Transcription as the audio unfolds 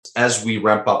as we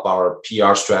ramp up our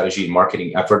PR strategy and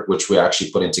marketing effort, which we're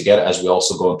actually putting together as we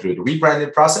also going through the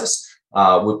rebranding process,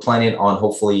 we're planning on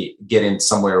hopefully getting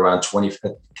somewhere around 20,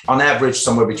 on average,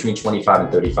 somewhere between 25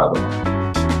 and 35 a month.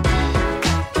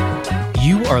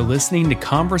 You are listening to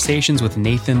Conversations with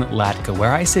Nathan Latka,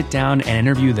 where I sit down and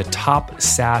interview the top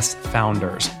SaaS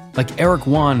founders, like Eric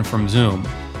Yuan from Zoom.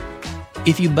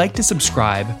 If you'd like to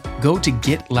subscribe, go to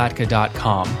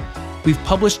getlatka.com. We've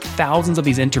published thousands of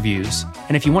these interviews,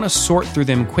 and if you want to sort through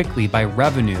them quickly by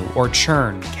revenue or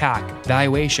churn, CAC,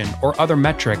 valuation, or other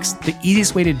metrics, the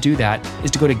easiest way to do that is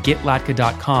to go to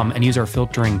getlatka.com and use our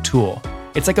filtering tool.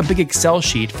 It's like a big Excel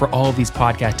sheet for all of these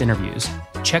podcast interviews.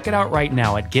 Check it out right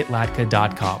now at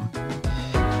getlatka.com.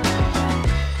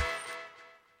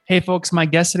 Hey folks, my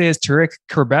guest today is Tariq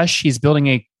Kerbesh. He's building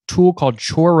a tool called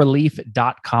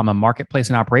chorerelief.com, a marketplace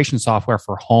and operations software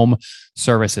for home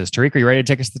services. Tariq, are you ready to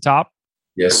take us to the top?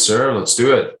 Yes, sir. Let's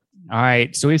do it. All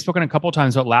right. So we've spoken a couple of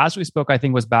times, but last we spoke, I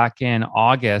think, was back in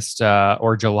August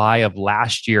or July of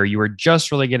last year. You were just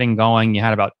really getting going. You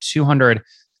had about 200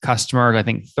 customers, I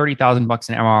think $30,000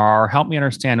 in MRR. Help me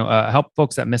understand, help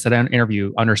folks that missed that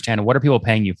interview understand, what are people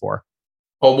paying you for?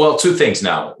 Oh, well, two things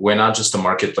now. We're not just a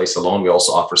marketplace alone. We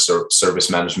also offer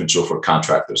service management tool for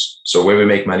contractors. So where we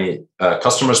make money,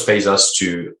 customers pays us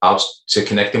to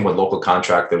connect them with local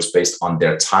contractors based on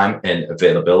their time and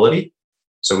availability.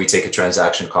 So we take a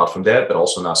transaction cost from there, but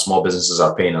also now small businesses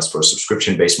are paying us for a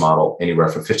subscription-based model, anywhere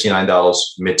from $59,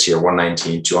 mid-tier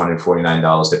 $119,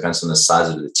 $249, depends on the size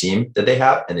of the team that they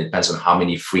have, and it depends on how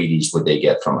many freebies would they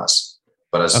get from us.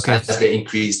 But as they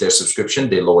increase their subscription,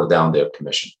 they lower down their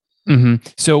commission. Mm-hmm.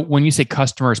 So when you say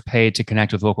customers pay to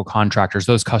connect with local contractors,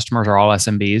 those customers are all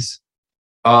SMBs?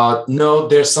 No,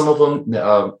 there's some of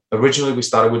them. Originally, we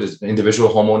started with individual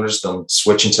homeowners, then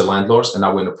switching to landlords, and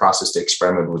now we're in the process to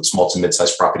experiment with small to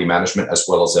mid-sized property management as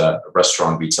well as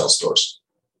restaurant retail stores.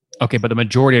 Okay, but the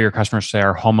majority of your customers say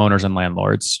are homeowners and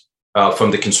landlords. From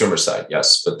the consumer side,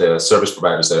 yes, but the service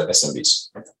providers are SMBs.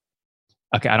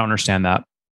 Okay, I don't understand that.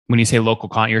 When you say local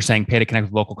you're saying pay to connect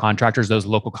with local contractors. Those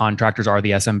local contractors are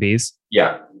the SMBs?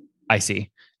 Yeah. I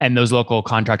see. And those local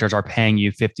contractors are paying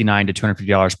you $59 to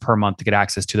 $250 per month to get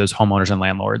access to those homeowners and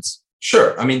landlords?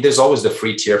 Sure. I mean, there's always the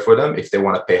free tier for them if they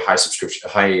want to pay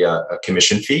high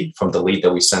commission fee from the lead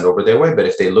that we send over their way. But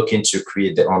if they look into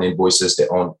create their own invoices,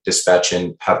 their own dispatch,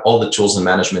 and have all the tools and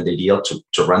management they need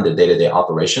to run their day-to-day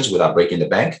operations without breaking the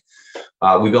bank,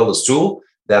 we build this tool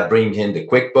that bring in the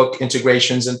QuickBook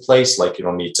integrations in place. Like you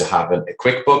don't need to have a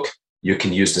QuickBook. You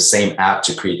can use the same app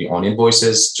to create your own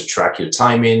invoices, to track your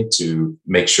timing, to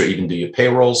make sure even do your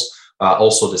payrolls.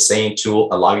 Also, the same tool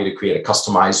allow you to create a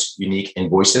customized, unique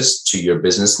invoices to your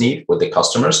business need with the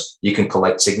customers. You can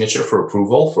collect signature for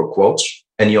approval for quotes.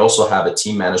 And you also have a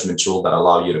team management tool that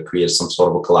allow you to create some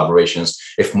sort of collaborations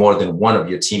if more than one of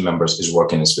your team members is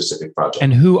working in a specific project.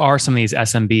 And who are some of these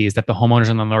SMBs that the homeowners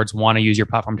and landlords want to use your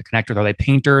platform to connect with? Are they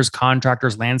painters,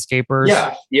 contractors,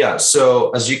 landscapers? Yeah.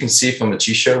 So as you can see from the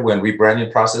t-shirt, we're in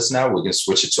rebranding process now. We're going to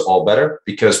switch it to all better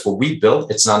because what we built,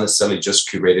 it's not necessarily just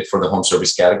curated for the home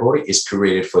service category. It's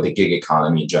curated for the gig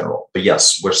economy in general. But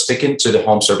yes, we're sticking to the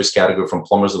home service category from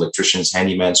plumbers, electricians,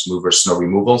 handymen, movers, snow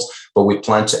removals. But we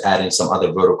plan to add in some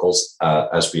other verticals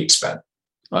as we expand.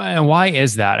 And why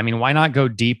is that? I mean, why not go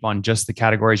deep on just the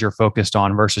categories you're focused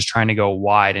on versus trying to go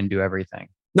wide and do everything?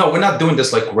 No, we're not doing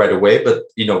this like right away, but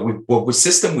the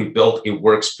system we built, it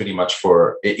works pretty much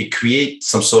it creates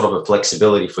some sort of a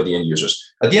flexibility for the end users.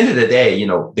 At the end of the day,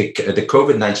 the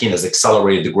COVID-19 has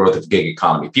accelerated the growth of gig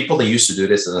economy. People that used to do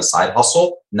this as a side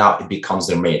hustle, now it becomes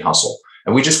their main hustle.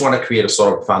 And we just want to create a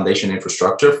sort of foundation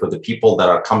infrastructure for the people that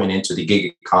are coming into the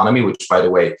gig economy, which, by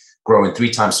the way, growing 3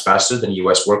 times faster than the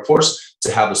US workforce,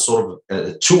 to have the sort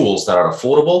of tools that are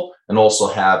affordable and also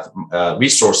have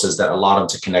resources that allow them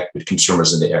to connect with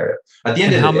consumers in the area. At the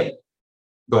end of the day,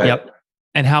 go ahead. Yep.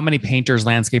 And how many painters,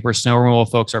 landscapers, snow removal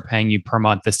folks are paying you per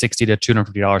month, the $60 to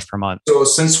 $250 per month? So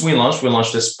since we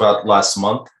launched this about last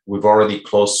month, we've already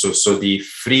closed. So the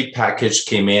free package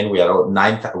came in. We had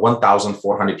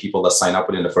 1,400 people that signed up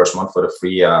within the first month for the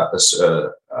free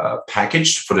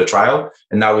package for the trial.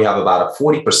 And now we have about a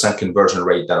 40% conversion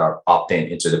rate that are opting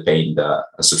into the paid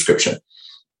subscription.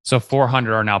 So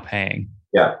 400 are now paying.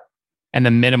 Yeah. And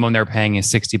the minimum they're paying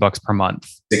is $60 per month.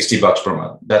 $60 per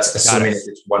month. That's assuming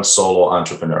it's one solo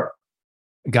entrepreneur.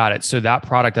 Got it. So that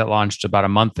product that launched about a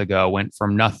month ago went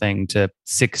from nothing to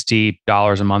 $60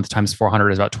 a month times 400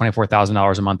 is about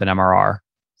 $24,000 a month in MRR.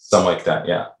 Something like that,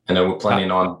 yeah. And then we're planning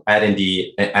on adding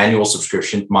the annual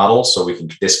subscription model so we can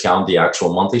discount the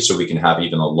actual monthly so we can have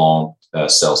even a long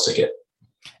sales ticket.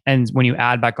 And when you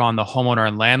add back on the homeowner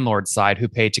and landlord side who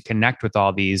pay to connect with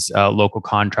all these local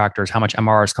contractors, how much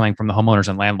MRR is coming from the homeowners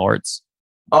and landlords?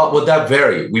 Well, that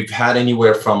vary. We've had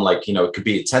anywhere from it could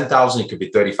be 10,000, it could be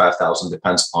 35,000,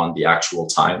 depends on the actual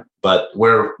time. But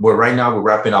we're right now, we're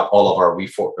wrapping up all of our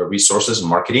resources and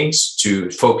marketings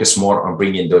to focus more on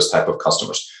bringing those type of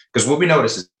customers. Because what we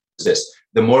notice is this: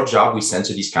 the more job we send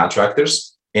to these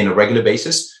contractors in a regular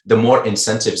basis, the more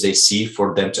incentives they see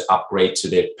for them to upgrade to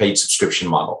their paid subscription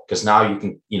model. Because now you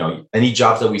can, any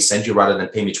jobs that we send you, rather than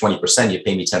pay me 20%, you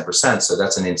pay me 10%. So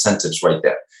that's an incentives right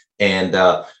there. And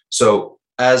so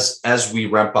as we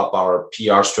ramp up our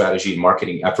PR strategy and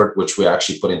marketing effort, which we're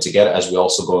actually putting together as we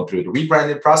also going through the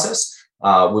rebranding process,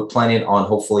 we're planning on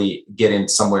hopefully getting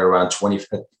somewhere around 20,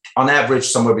 on average,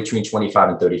 somewhere between 25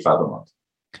 and 35 a month.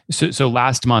 So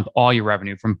last month, all your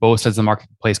revenue from both sides of the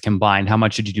marketplace combined, how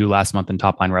much did you do last month in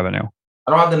top line revenue?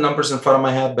 I don't have the numbers in front of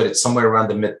my head, but it's somewhere around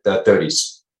the mid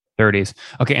 30s. 30s.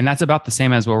 Okay. And that's about the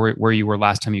same as where you were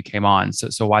last time you came on.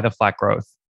 So why the flat growth?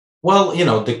 Well,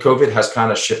 the COVID has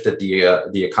kind of shifted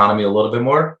the economy a little bit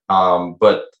more,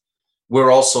 but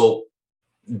we're also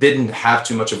didn't have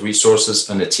too much of resources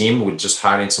on the team. We're just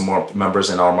hiring some more members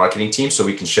in our marketing team so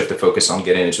we can shift the focus on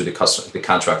getting into the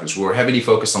contractors. We're heavily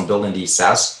focused on building these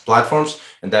SaaS platforms,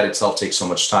 and that itself takes so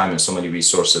much time and so many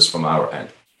resources from our end.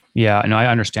 Yeah, no, I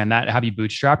understand that. Have you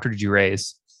bootstrapped or did you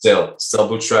raise? Still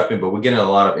bootstrapping, but we're getting a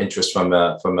lot of interest from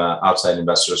outside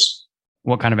investors.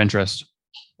 What kind of interest?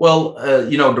 Well,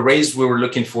 the raise we were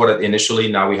looking for that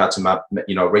initially, now we had to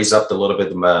raise up a little bit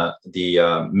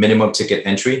the minimum ticket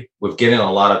entry. We've getting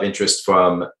a lot of interest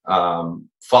from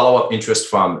follow-up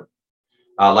interest from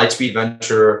Lightspeed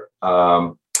Venture,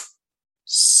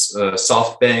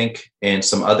 SoftBank, and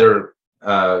some other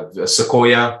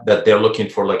Sequoia that they're looking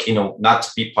for, not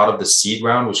to be part of the seed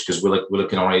round, which because we're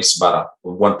looking to raise about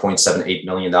 $1.78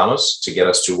 million to get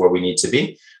us to where we need to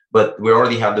be. But we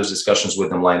already have those discussions with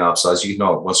them lined up. So as you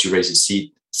know, once you raise a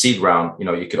seed round,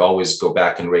 you could always go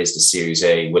back and raise the Series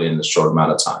A within a short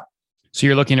amount of time. So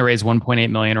you're looking to raise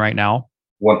 1.8 million right now?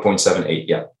 1.78,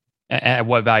 yeah. At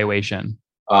what valuation?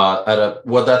 That's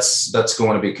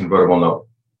going to be convertible note.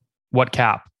 What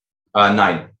cap?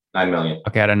 9 million.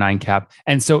 Okay, at a 9 cap.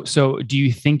 And so do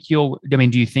you think you'll be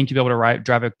able to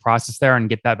drive a process there and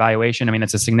get that valuation? I mean,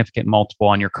 it's a significant multiple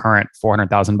on your current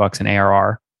 $400,000 in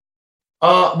ARR.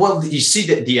 Well, you see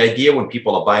the idea when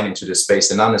people are buying into this space,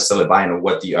 they're not necessarily buying on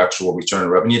what the actual return on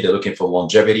revenue. They're looking for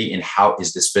longevity and how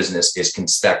is this business can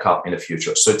stack up in the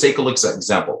future. So take a look at an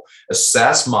example. A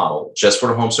SaaS model just for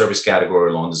the home service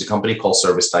category alone. There's a company called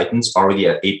Service Titans already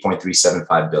at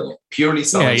 $8.375 billion. Purely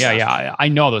selling. Yeah. I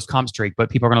know those comp streak,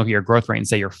 but people are going to look at your growth rate and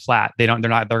say you're flat. They're going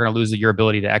to lose your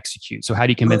ability to execute. So how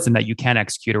do you convince them that you can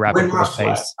execute a rapid growth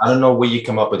pace? I don't know where you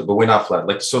come up with it, but we're not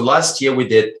flat. So last year we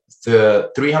did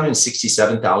the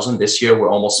 367,000. This year, we're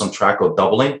almost on track of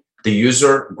doubling. The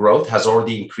user growth has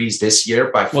already increased this year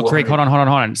by 400. Well, Craig, hold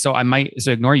on. So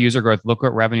ignore user growth. Look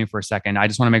at revenue for a second. I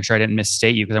just want to make sure I didn't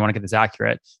misstate you because I want to get this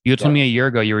accurate. You told me a year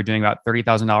ago you were doing about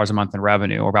 $30,000 a month in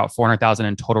revenue, or about $400,000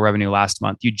 in total revenue last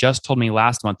month. You just told me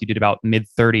last month you did about mid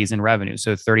 30s in revenue.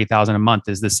 So 30,000 a month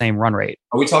is the same run rate.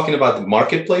 Are we talking about the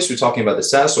marketplace? We're talking about the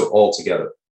SaaS or all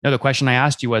together? No, the question I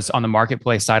asked you was on the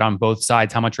marketplace side, on both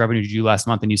sides, how much revenue did you do last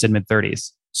month? And you said mid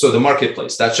 30s. So the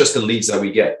marketplace, that's just the leads that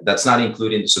we get. That's not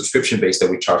including the subscription base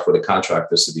that we charge for the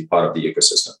contractors to be part of the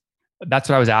ecosystem. That's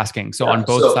what I was asking. So on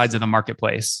both sides of the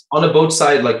marketplace. On the both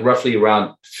side, roughly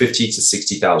around 50 to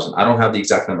 60,000. I don't have the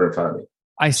exact number in front of me.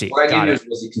 I see. What I gave you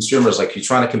was the consumers, you're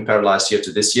trying to compare last year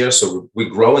to this year. So we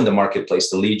grow in the marketplace,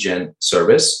 the lead gen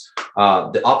service.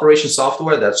 The operation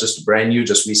software, that's just brand new,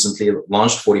 just recently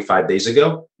launched 45 days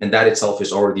ago. And that itself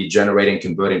is already generating,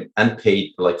 converting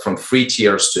unpaid, from free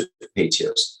tiers to paid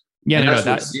tiers. Yeah,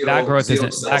 that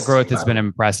growth has been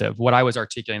impressive. What I was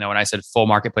articulating though, when I said full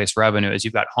marketplace revenue, is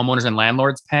you've got homeowners and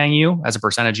landlords paying you as a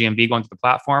percentage of GMV going through the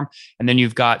platform. And then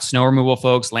you've got snow removal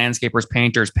folks, landscapers,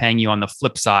 painters paying you on the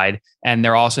flip side. And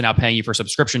they're also now paying you for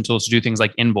subscription tools to do things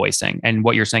like invoicing. And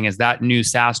what you're saying is that new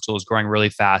SaaS tool is growing really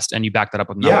fast. And you back that up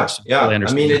with numbers. Yeah.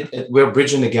 Really we're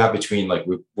bridging the gap between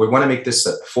we want to make this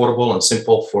affordable and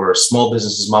simple for small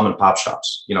businesses, mom and pop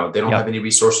shops. They don't have any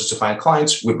resources to find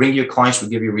clients. We bring you clients, we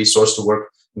give you resource to work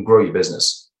and grow your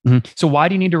business. Mm-hmm. So why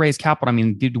do you need to raise capital? I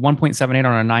mean, 1.78 on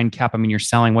a 9 cap. I mean, you're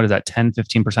selling, what is that, 10,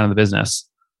 15% of the business?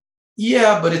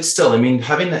 Yeah, but it's still,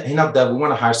 having enough that we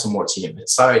want to hire some more team.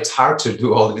 It's hard to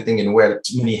do all everything and wear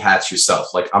too many hats yourself.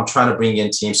 I'm trying to bring in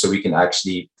teams so we can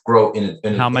actually grow in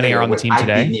How many are on the team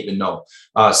today? I didn't even know.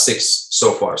 6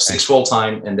 so far, 6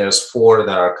 full-time. And there's 4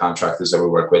 that are contractors that we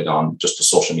work with on just the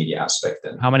social media aspect.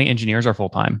 And how many engineers are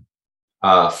full-time?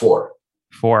 4.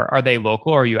 4. Are they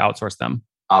local or you outsource them?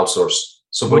 Outsource.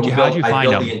 So I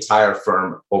built the entire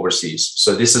firm overseas.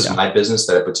 So this is my business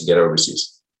that I put together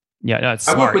overseas. Yeah, that's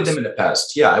I worked with them in the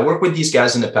past. Yeah, I worked with these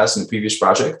guys in the past in previous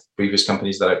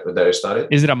companies that I started.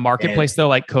 Is it a marketplace though,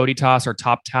 like Coditas or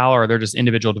TopTal, or they're just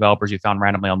individual developers you found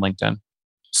randomly on LinkedIn?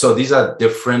 So these are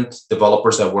different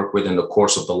developers I worked with in the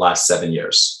course of the last 7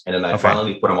 years. And then I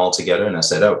finally put them all together and I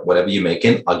said, oh, whatever you're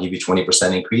making, I'll give you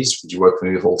 20% increase. Would you work for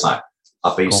me full time?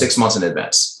 I'll pay you 6 months in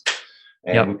advance.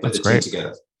 And we put the team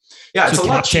together. Yeah, it's a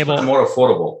lot cheaper and more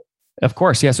affordable. Of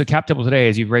course. Yeah. So cap table today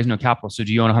is you've raised no capital. So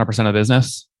do you own 100% of the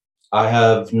business? I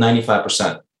have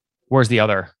 95%. Where's the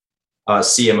other?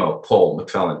 CMO, Paul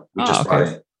McFellin. We just brought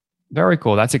in. Very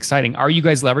cool. That's exciting. Are you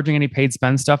guys leveraging any paid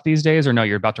spend stuff these days, or no,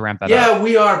 you're about to ramp that up? Yeah,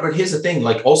 we are. But here's the thing.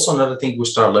 Like also another thing we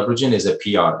start leveraging is a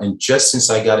PR. And just since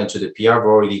I got into the PR, we've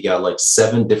already got like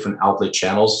 7 different outlet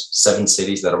channels, 7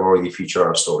 cities that have already featured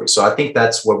our story. So I think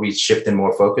that's where we shift in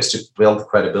more focus to build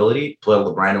credibility, build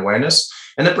the brand awareness.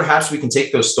 And then perhaps we can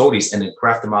take those stories and then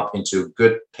craft them up into a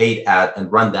good paid ad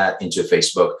and run that into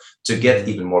Facebook to get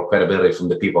even more credibility from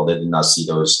the people that did not see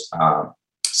those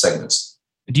segments.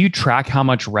 Do you track how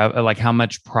much how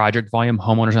much project volume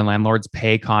homeowners and landlords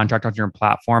pay contractors on your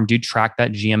platform? Do you track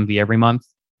that GMV every month?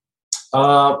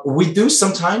 We do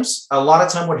sometimes. A lot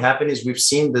of time what happened is we've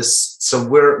seen this. So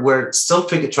we're still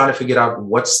trying to figure out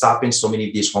what's stopping so many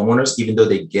of these homeowners, even though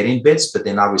they're getting bids, but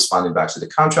they're not responding back to the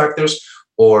contractors,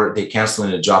 or they're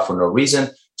canceling a job for no reason.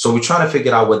 So we're trying to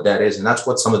figure out what that is. And that's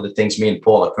what some of the things me and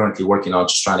Paul are currently working on,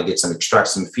 just trying to extract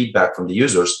some feedback from the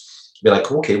users. Be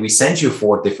like, okay, we sent you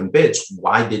 4 different bids.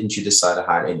 Why didn't you decide to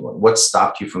hire anyone? What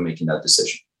stopped you from making that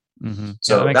decision? Mm-hmm.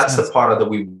 So that's the part that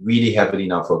we really heavily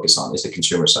now focus on is the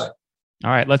consumer side.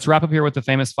 All right, let's wrap up here with the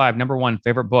famous 5. Number 1,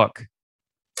 favorite book?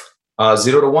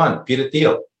 0 to 1, Peter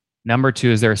Thiel. Number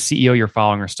 2, is there a CEO you're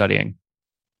following or studying?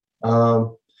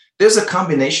 There's a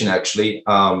combination, actually.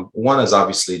 One is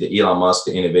obviously the Elon Musk,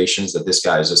 the innovations that this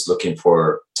guy is just looking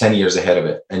for 10 years ahead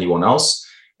of anyone else.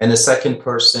 And the second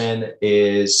person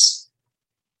is...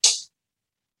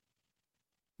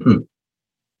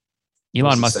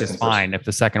 Elon Musk is fine if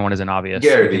the second one isn't obvious.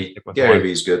 Gary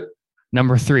Vee is good.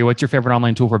 Number 3, what's your favorite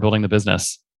online tool for building the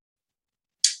business?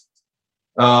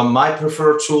 My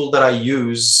preferred tool that I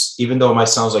use, even though it might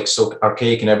sound like so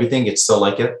archaic and everything, it's still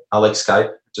like it. I like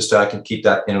Skype, just so I can keep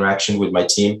that interaction with my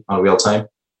team on real time.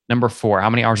 Number 4, how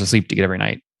many hours of sleep do you get every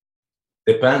night?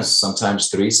 Depends. Sometimes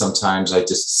 3. Sometimes I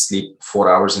just sleep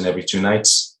 4 hours in every 2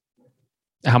 nights.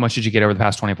 How much did you get over the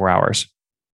past 24 hours?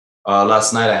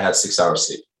 Last night I had 6 hours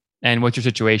sleep. And what's your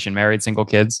situation? Married, single,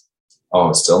 kids? Oh,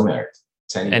 I'm still married.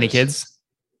 10 years. Any kids?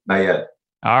 Not yet.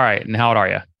 All right. And how old are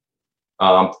you?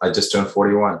 I just turned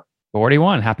 41.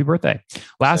 41. Happy birthday.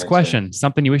 Last question.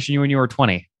 Something you wish you knew when you were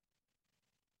 20.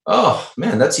 Oh,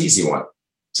 man, that's an easy one.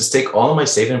 Just take all of my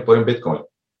savings and put in Bitcoin.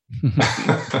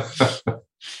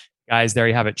 Guys, there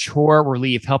you have it. Chore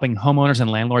Relief, helping homeowners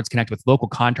and landlords connect with local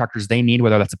contractors they need,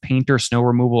 whether that's a painter, snow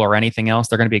removal, or anything else.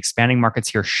 They're going to be expanding markets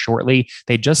here shortly.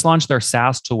 They just launched their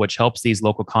SaaS tool, which helps these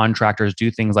local contractors do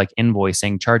things like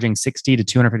invoicing, charging $60 to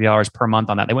 $250 per month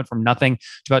on that. They went from nothing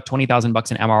to about $20,000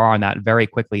 in MRR on that very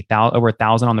quickly. Over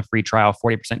 $1,000 on the free trial,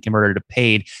 40% converted to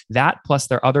paid. That plus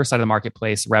their other side of the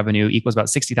marketplace revenue equals about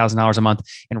 $60,000 a month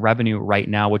in revenue right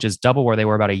now, which is double where they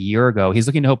were about a year ago. He's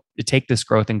looking to hope to take this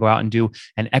growth and go out and do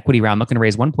an equity round, looking to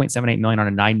raise $1.78 million on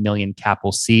a $9 million cap.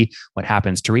 We'll see what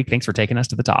happens. Tariq, thanks for taking us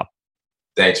to the top.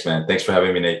 Thanks, man. Thanks for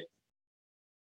having me, Nate.